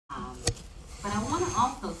But I want to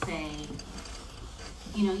also say,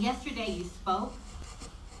 yesterday you spoke,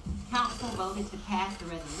 council voted to pass the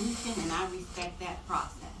resolution, and I respect that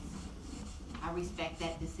process. I respect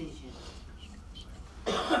that decision.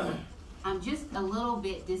 I'm just a little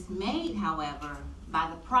bit dismayed, however, by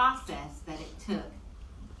the process that it took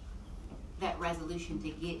that resolution to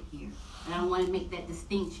get here. And I want to make that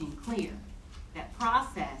distinction clear. That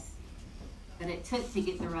process that it took to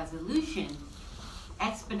get the resolution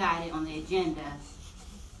expedited on the agenda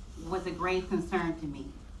was a grave concern to me.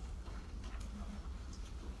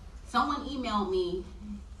 Someone emailed me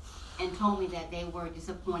and told me that they were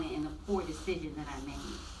disappointed in the poor decision that I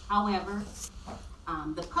made. However,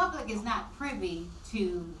 the public is not privy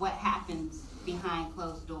to what happens behind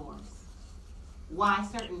closed doors. Why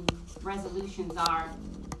certain resolutions are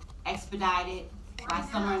expedited, why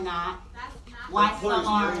some are not, why some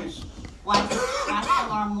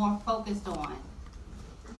are more focused on.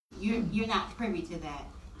 You're not privy to that.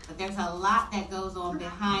 But there's a lot that goes on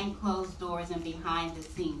behind closed doors and behind the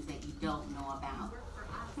scenes that you don't know about.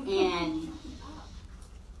 And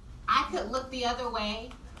I could look the other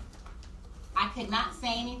way. I could not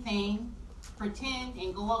say anything, pretend,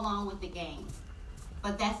 and go along with the game.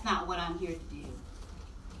 But that's not what I'm here to do.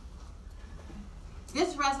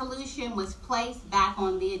 This resolution was placed back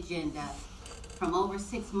on the agenda from over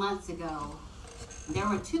 6 months ago. There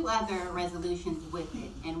were 2 other resolutions with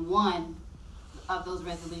it, and one of those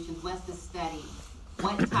resolutions was to study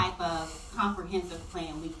what type of comprehensive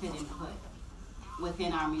plan we could input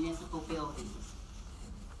within our municipal buildings.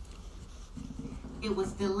 It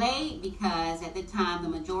was delayed because at the time the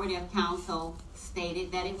majority of council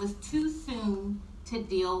stated that it was too soon to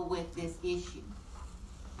deal with this issue.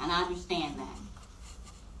 And I understand that.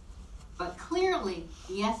 But clearly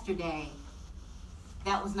yesterday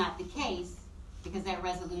that was not the case, because that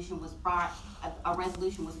resolution was brought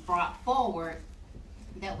forward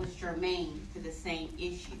that was germane to the same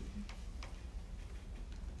issue.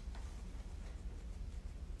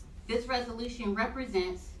 This resolution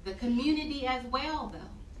represents the community as well, though,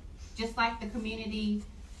 just like the community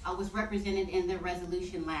was represented in the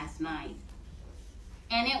resolution last night.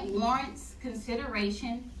 And it warrants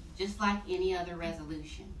consideration just like any other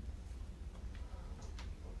resolution.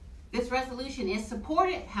 This resolution is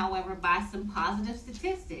supported, however, by some positive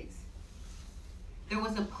statistics. There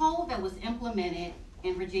was a poll that was implemented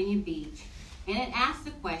in Virginia Beach, and it asked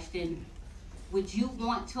the question, would you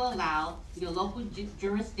want to allow your local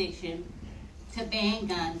jurisdiction to ban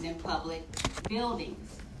guns in public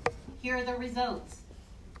buildings? Here are the results.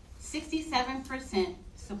 67%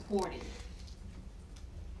 supported.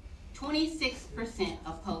 26%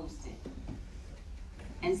 opposed it.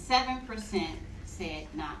 And 7% said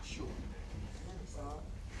not sure.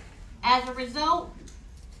 As a result,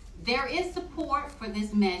 there is support for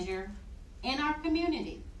this measure in our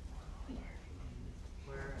community.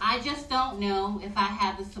 I just don't know if I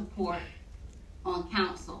have the support on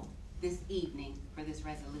council this evening for this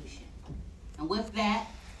resolution. And with that,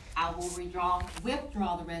 I will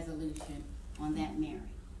withdraw the resolution on that merit.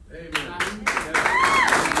 Amen.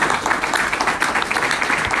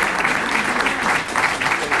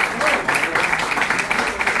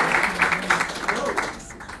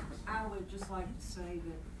 I would just like to say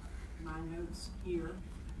that my notes here,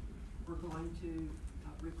 we're going to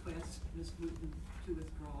request Ms. Wooten to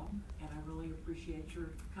withdraw, and I really appreciate your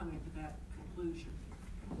coming to that conclusion.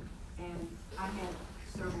 And I had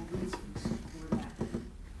several reasons for that.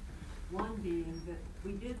 One being that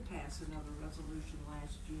we did pass another resolution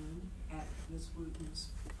last June at Ms. Wooten's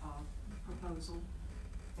proposal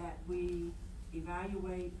that we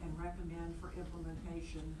evaluate and recommend for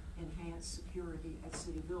implementation enhanced security at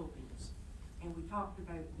city buildings. And we talked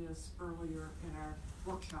about this earlier in our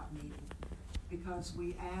workshop meeting, because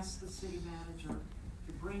we asked the city manager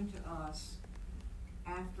to bring to us,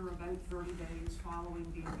 after about 30 days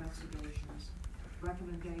following the investigations,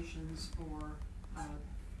 recommendations for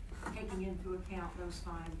taking into account those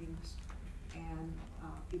findings and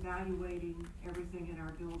evaluating everything in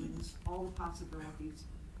our buildings, all the possibilities,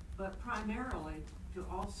 but primarily to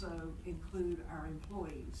also include our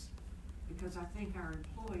employees, because I think our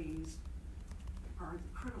employees are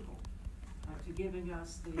critical to giving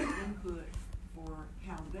us the input for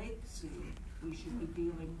how they see we should be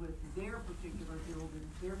dealing with their particular building,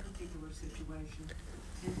 their particular situation.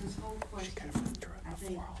 And this whole question, I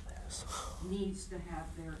think, needs to have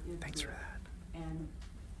their input. Thanks for that. And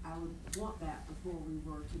I would want that before we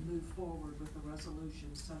were to move forward with a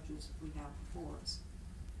resolution such as we have before us.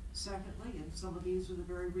 Secondly, and some of these are the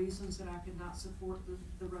very reasons that I could not support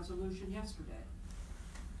the resolution yesterday,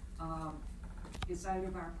 it's out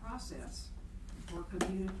of our process for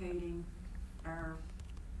communicating our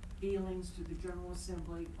feelings to the General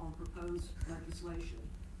Assembly on proposed legislation,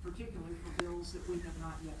 particularly for bills that we have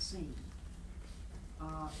not yet seen.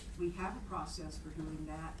 We have a process for doing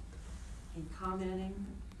that in commenting,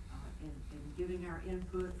 in giving our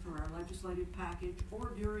input for our legislative package,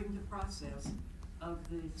 or during the process of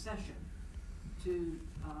the session to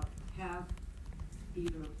have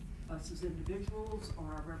either us as individuals or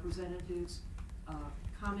our representatives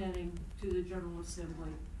commenting to the General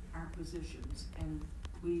Assembly our positions. And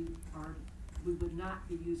we would not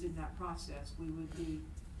be using that process. We would be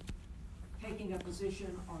taking a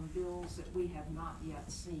position on bills that we have not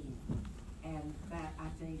yet seen. And that, I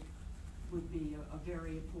think, would be a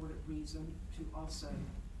very important reason to also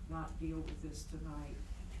not deal with this tonight.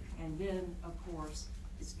 And then, of course,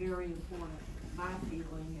 it's very important, my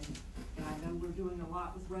feeling, and I know we're doing a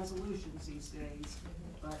lot with resolutions these days,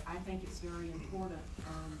 but I think it's very important,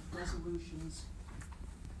 resolutions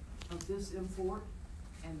of this import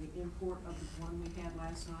and the import of the one we had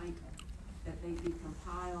last night, that they be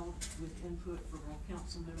compiled with input from all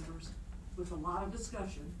council members, with a lot of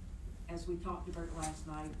discussion, as we talked about last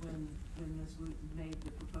night when Ms. Wooten made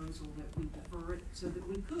the proposal that we defer it so that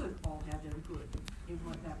we could all have input in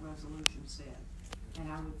what that resolution said.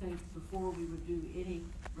 And I would think before we would do any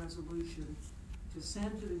resolution to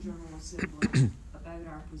send to the General Assembly about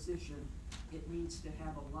our position, it needs to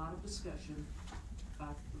have a lot of discussion by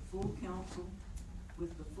the full council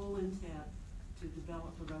with the full intent to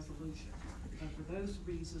develop a resolution. And for those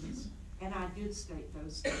reasons, and I did state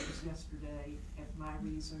those things yesterday as my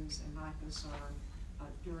reasons and my concern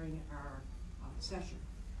during our session.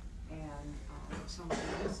 And someone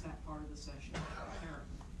missed that part of the session,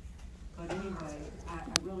 apparently. But anyway, I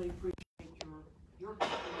really appreciate your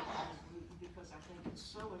contribution, because I think it's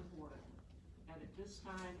so important that at this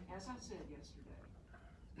time, as I said yesterday,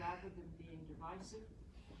 rather than being divisive,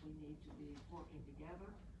 we need to be working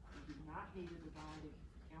together. We do not need a divided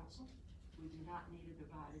council. We do not need a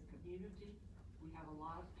divided community. We have a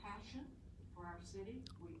lot of passion for our city.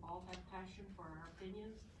 We all have passion for our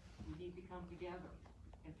opinions. We need to come together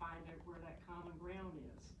and find out where that common ground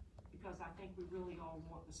is, because I think we really all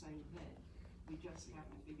want the same thing. We just have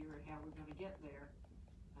to figure out how we're going to get there.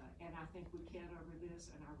 And I think we can over this,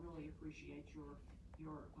 and I really appreciate your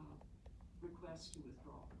request to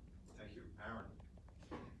withdraw. Thank you. Aaron.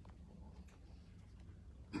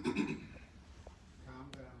 Calm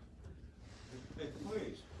down. Hey,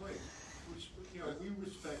 please, you know, we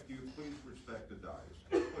respect you. Please respect the dais.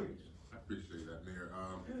 Please. I appreciate that, Mayor.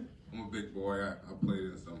 I'm a big boy. I played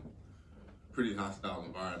in some pretty hostile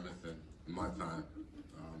environments in my time,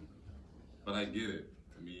 but I get it.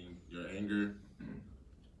 I mean, your anger,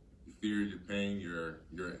 your fear, your pain,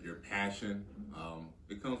 your passion,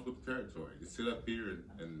 it comes with the territory. To sit up here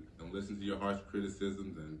and listen to your harsh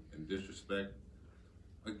criticisms and disrespect,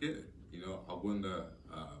 I get it. You know, I wouldn't have,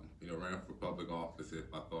 ran for public office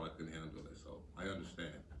if I thought I couldn't handle it. So I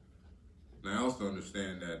understand. And I also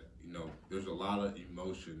understand that, there's a lot of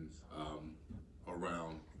emotions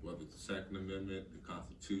around whether it's the Second Amendment, the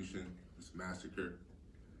Constitution, this massacre.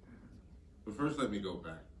 But first, let me go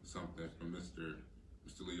back to something from Mr.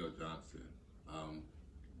 Leo Johnson.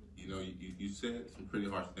 You said some pretty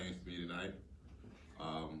harsh things to me tonight.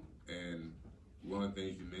 And one of the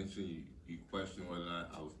things you mentioned, you questioned whether or not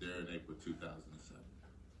I was there in April 2007.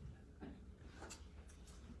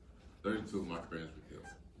 32 of my friends were killed,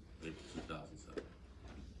 April 2007.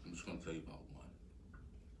 I'm just going to tell you about one.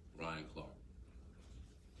 Ryan Clark,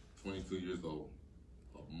 22 years old,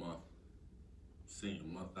 senior, a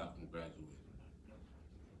month out from graduating.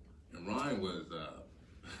 And Ryan was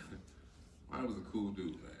a cool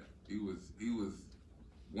dude, man. He was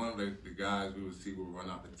one of the guys we would see would run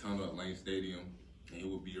out the tunnel at Lane Stadium, and he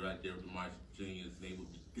would be right there with the March Virginians, and they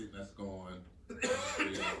would be getting us going.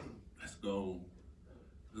 Let's go.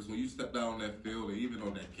 Because when you stepped out on that field, or even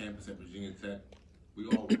on that campus at Virginia Tech, we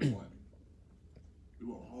all were one. We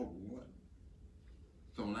were all one.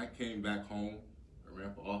 So when I came back home and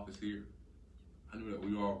ran for office here, I knew that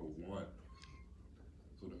we all were one.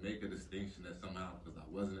 So to make a distinction that somehow, because I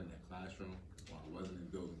wasn't in that classroom, or I wasn't in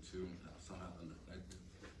building 2, that I was somehow unaffected,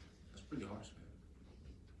 that's pretty harsh,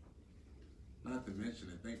 man. Not to mention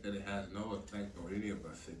to think that it has no effect on any of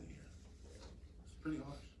us sitting here. It's pretty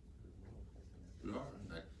harsh. We are,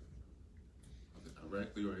 like,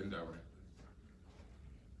 directly or indirectly.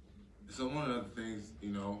 So one of the things,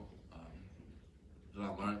 that I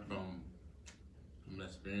learned from that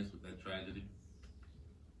experience with that tragedy,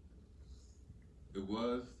 it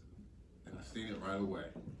was, and I seen it right away,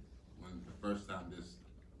 when the first time this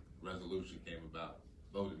resolution came about,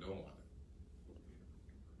 voted no on it.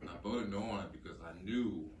 And I voted no on it because I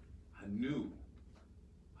knew I knew,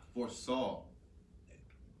 I foresaw,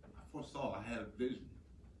 I had a vision.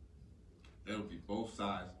 There would be both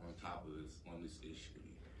sides on top of this, on this issue.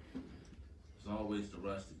 There's always the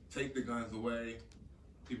rush to take the guns away.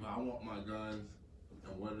 People, I want my guns.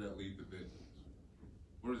 And where does that leave the victims?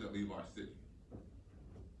 Where does that leave our city?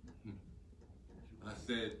 I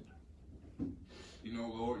said, you know,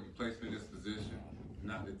 Lord, you placed me in this position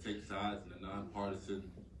not to take sides in a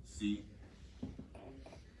nonpartisan seat.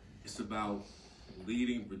 It's about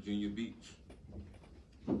leading Virginia Beach.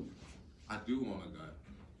 I do own a gun.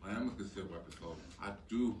 I am a concealed weapons holder.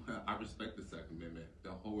 I respect the Second Amendment,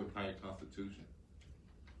 the whole entire Constitution.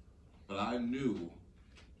 But I knew,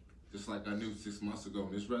 just like I knew 6 months ago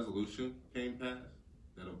when this resolution came passed,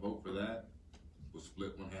 that a vote for that would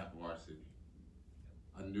split one half of our city.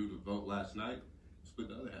 I knew the vote last night would split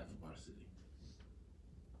the other half of our city.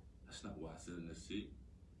 That's not why I sit in this seat.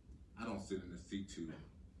 I don't sit in this seat to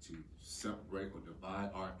separate or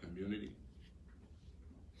divide our community.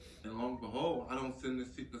 And lo and behold, I don't sit in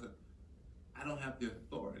this seat because I don't have the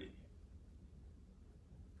authority.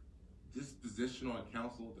 This position on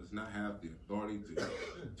council does not have the authority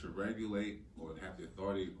to regulate or have the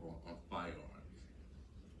authority on firearms.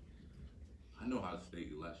 I know how the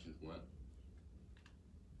state elections went.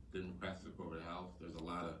 Democrats took over the House. There's a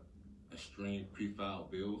lot of extreme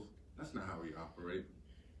pre-filed bills. That's not how we operate.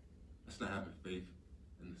 That's not having faith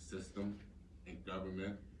in the system, in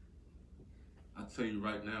government. I tell you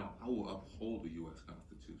right now, I will uphold the U.S.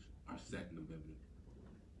 Constitution, our Second Amendment.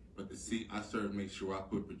 But the seat I serve makes sure I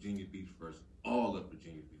put Virginia Beach first, all of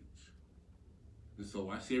Virginia Beach. And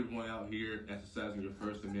so I see everyone out here exercising your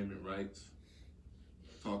First Amendment rights,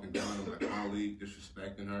 talking down on my colleague,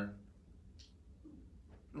 disrespecting her. I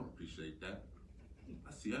don't appreciate that.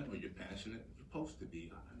 I know you're passionate. You're supposed to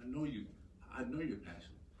be. I know you're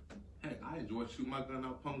passionate. Heck, I enjoy shooting my gun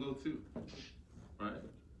out Pungo too, right?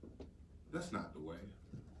 That's not the way.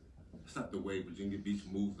 That's not the way Virginia Beach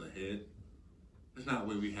moves ahead. That's not the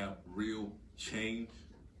way we have real change,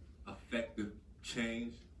 effective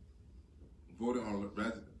change. Voting on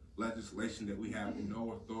legislation that we have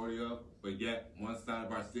no authority of, but yet one side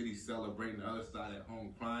of our city celebrating, the other side at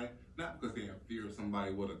home crying, not because they're in fear of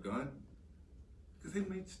somebody with a gun, because they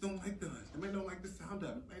may just don't like guns. They may don't like the sound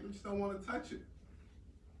of it. They just don't want to touch it.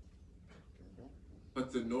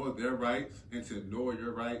 But to ignore their rights and to ignore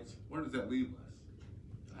your rights, where does that leave us?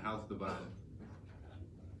 A house divided.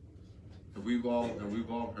 And we've all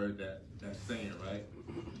heard that saying, right?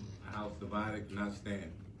 A house divided cannot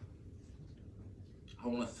stand. I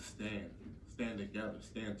want us to stand together,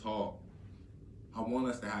 stand tall. I want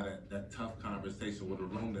us to have that tough conversation with a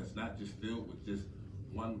room that's not just filled with just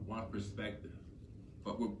one perspective,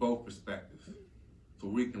 but with both perspectives. So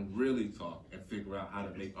we can really talk and figure out how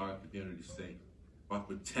to make our community safe by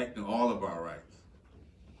protecting all of our rights.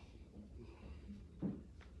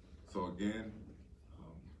 So again,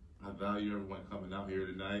 I value everyone coming out here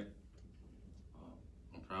tonight.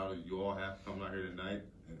 I'm proud of you all have come out here tonight,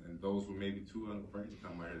 and those who may be too unafraid to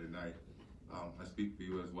come out here tonight. I speak for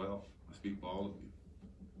you as well. I speak for all of you.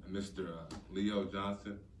 And Mr. Leo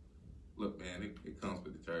Johnson, look, man, it comes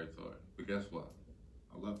with the territory. But guess what?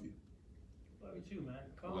 I love you. Love you too, man.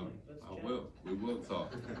 Call me. Let's I chat. will. We will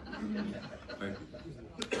talk. Thank you.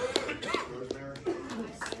 Rosemary?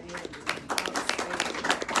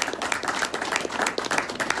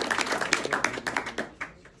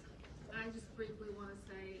 I just briefly want to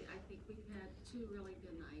say, I think we've had 2 really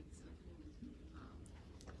good nights of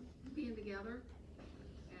being together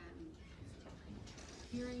and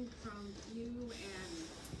hearing from you and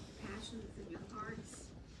passion that's in your hearts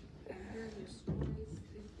and hearing your stories.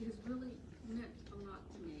 It has really meant a lot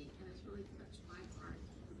to me and it's really touched my heart.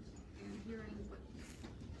 And hearing what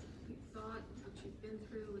you've thought, what you've been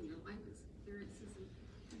through and your life experiences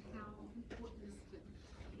and how important this has been.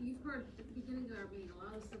 You've heard at the beginning of our meeting a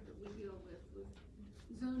lot of stuff that we deal with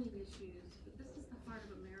zoning issues, but this is the heart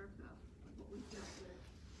of America, what we've dealt with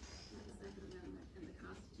the Second Amendment and the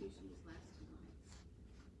Constitution these last 2 nights.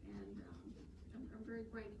 And I'm very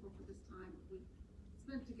grateful for this time that we've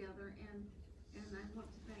spent together, and I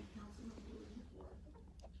want to thank Councilman Wooten for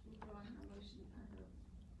drawing her motion,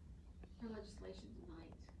 her legislation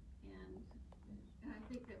tonight, and I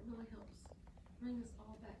think that really helps bring us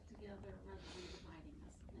all back together rather than dividing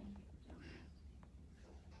us. Thank you,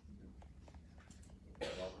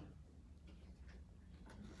 John.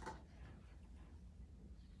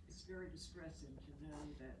 It's very distressing to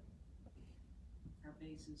know that our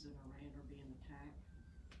bases in Iran are being attacked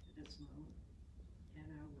at this moment. And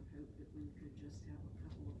I would hope that we could just have a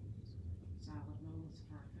couple of silent moments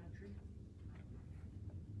for our country.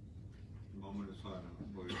 Moment of silence,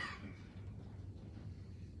 please.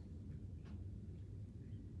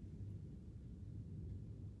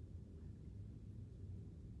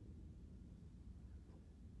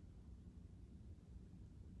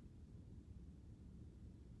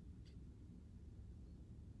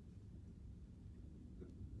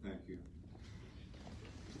 Thank you.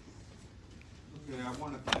 Okay, I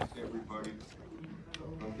want to thank everybody.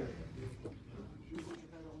 Okay.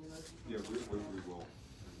 Yeah, we will.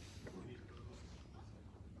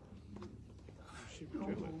 I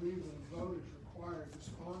don't believe a vote is required. The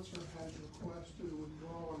sponsor has requested a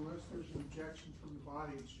withdrawal unless there's an objection from the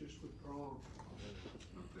body, it's just withdrawn.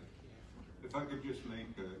 Okay. If I could just make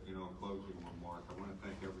a closing remark, I want to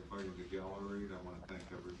thank everybody in the gallery. I want to thank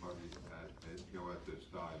everybody at this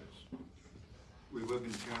dais. We live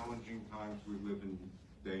in challenging times. We live in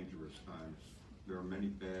dangerous times. There are many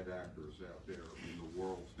bad actors out there in the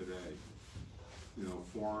world today,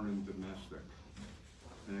 foreign and domestic.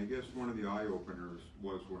 And I guess one of the eye-openers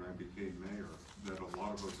was when I became mayor, that a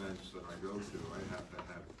lot of events that I go to, I have to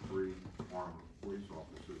have 3 armed police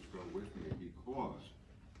officers go with me because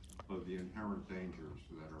of the inherent dangers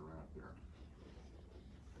that are out there.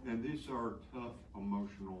 And these are tough,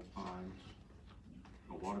 emotional times.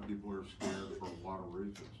 A lot of people are scared for a lot of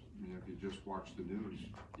reasons. I mean, if you just watch the news,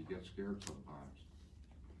 you get scared sometimes.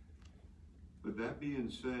 But that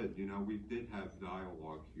being said, we did have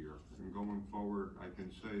dialogue here. And going forward, I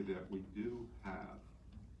can say that we do have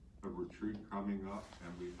a retreat coming up,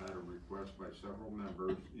 and we've had a request by several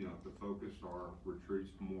members, to focus our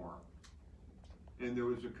retreats more. And there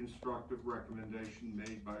was a constructive recommendation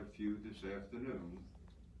made by a few this afternoon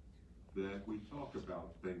that we talk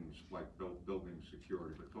about things like building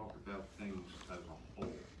security, but talk about things as a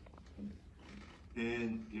whole.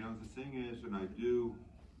 And, the thing is, and I do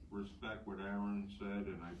respect what Aaron said,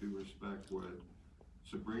 and I do respect what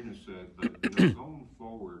Sabrina said, but going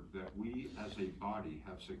forward, that we as a body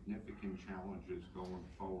have significant challenges going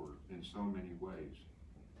forward in so many ways,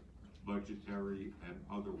 budgetary and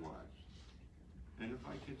otherwise. And if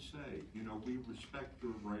I could say, we respect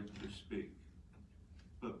the right to speak,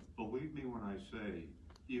 but believe me when I say,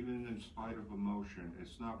 even in spite of emotion,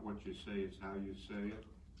 it's not what you say, it's how you say it.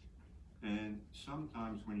 And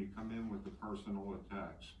sometimes when you come in with the personal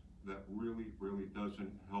attacks, that really, really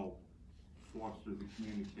doesn't help foster the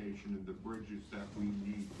communication and the bridges that we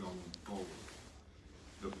need going forward.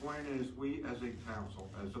 The point is, we as a council,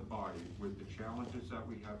 as a body, with the challenges that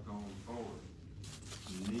we have going forward,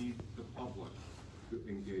 need the public to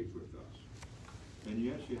engage with us. And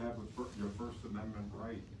yes, you have your First Amendment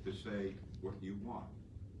right to say what you want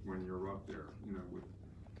when you're up there,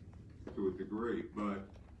 to a degree. But,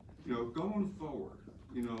 going forward,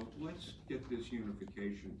 let's get this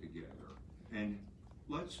unification together, and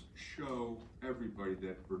let's show everybody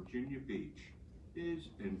that Virginia Beach is,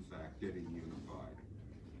 in fact, getting unified,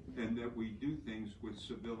 and that we do things with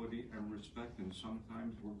civility and respect, and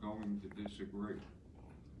sometimes we're going to disagree.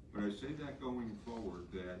 But I say that going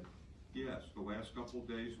forward, that yes, the last couple of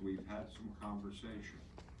days we've had some conversation,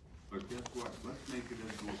 but guess what? Let's make it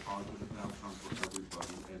into a positive outcome for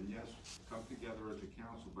everybody, and yes, come together as a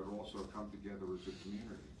council, but also come together as a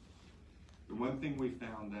community. The one thing we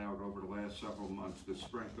found out over the last several months, the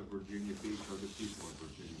strength of Virginia Beach are the people of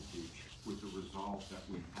Virginia Beach, with the resolve that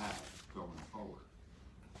we have going forward.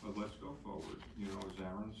 But let's go forward. As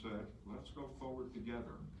Aaron said, let's go forward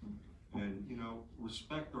together. And,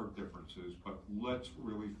 respect our differences, but let's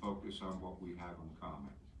really focus on what we have in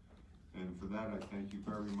common. And for that, I thank you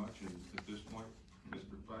very much. And at this point,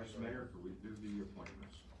 Mr. Vice Mayor, could we do the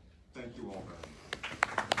appointments? Thank you all very much.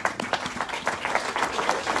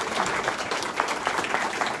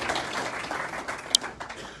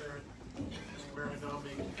 Mr. Mayor, I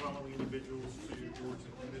nominate the following individuals to boards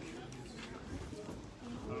and commissions.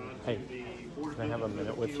 Hey, can I have a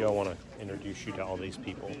minute with you? I want to introduce you to all these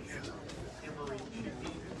people.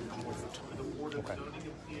 Okay.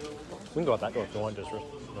 We can go out that door if you want, just want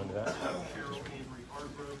to do that.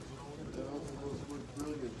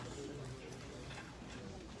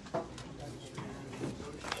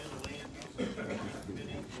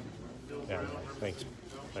 Yeah, thanks.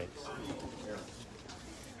 Thanks.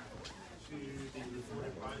 To the Resort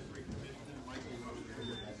Advisory Commission, Michael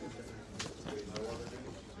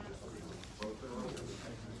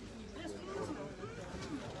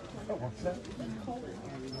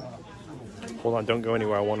Hold on, don't go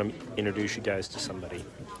anywhere. I want to introduce you guys to somebody.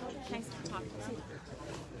 Nice to talk to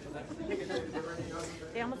you.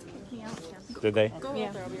 They almost kicked me out here. Did they? Go over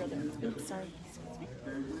there, over there. Oops, sorry.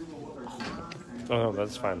 Oh, no,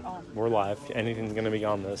 that's fine. We're live. Anything's going to be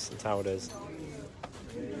on this. That's how it is. All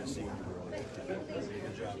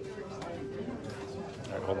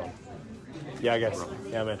right, hold on. Yeah, I guess.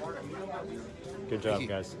 Yeah, man. Good job,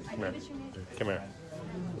 guys. Come here. Come here.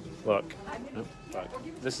 Look.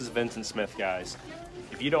 This is Vincent Smith, guys.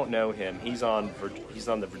 If you don't know him, he's on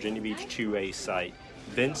the Virginia Beach 2A site.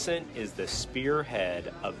 Vincent is the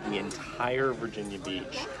spearhead of the entire Virginia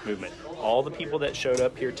Beach movement. All the people that showed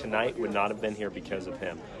up here tonight would not have been here because of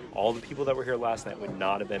him. All the people that were here last night would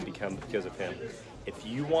not have been because of him. If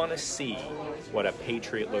you want to see what a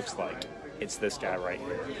patriot looks like, it's this guy right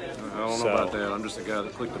here. I don't know about that. I'm just a guy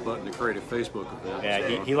that clicked the button to create a Facebook event.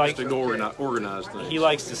 Yeah, he likes to organize things. He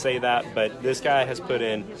likes to say that, but this guy has put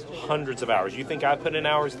in hundreds of hours. You think I put in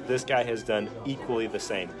hours? This guy has done equally the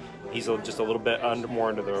same. He's just a little bit more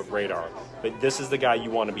under the radar. But this is the guy you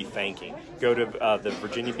want to be thanking. Go to the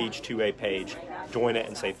Virginia Beach 2A page, join it,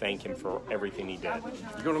 and say thank him for everything he did.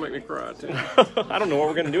 You're going to make me cry, too. I don't know what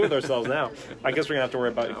we're going to do with ourselves now. I guess we're going to have to worry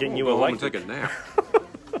about getting you elected. I'm going to take a nap.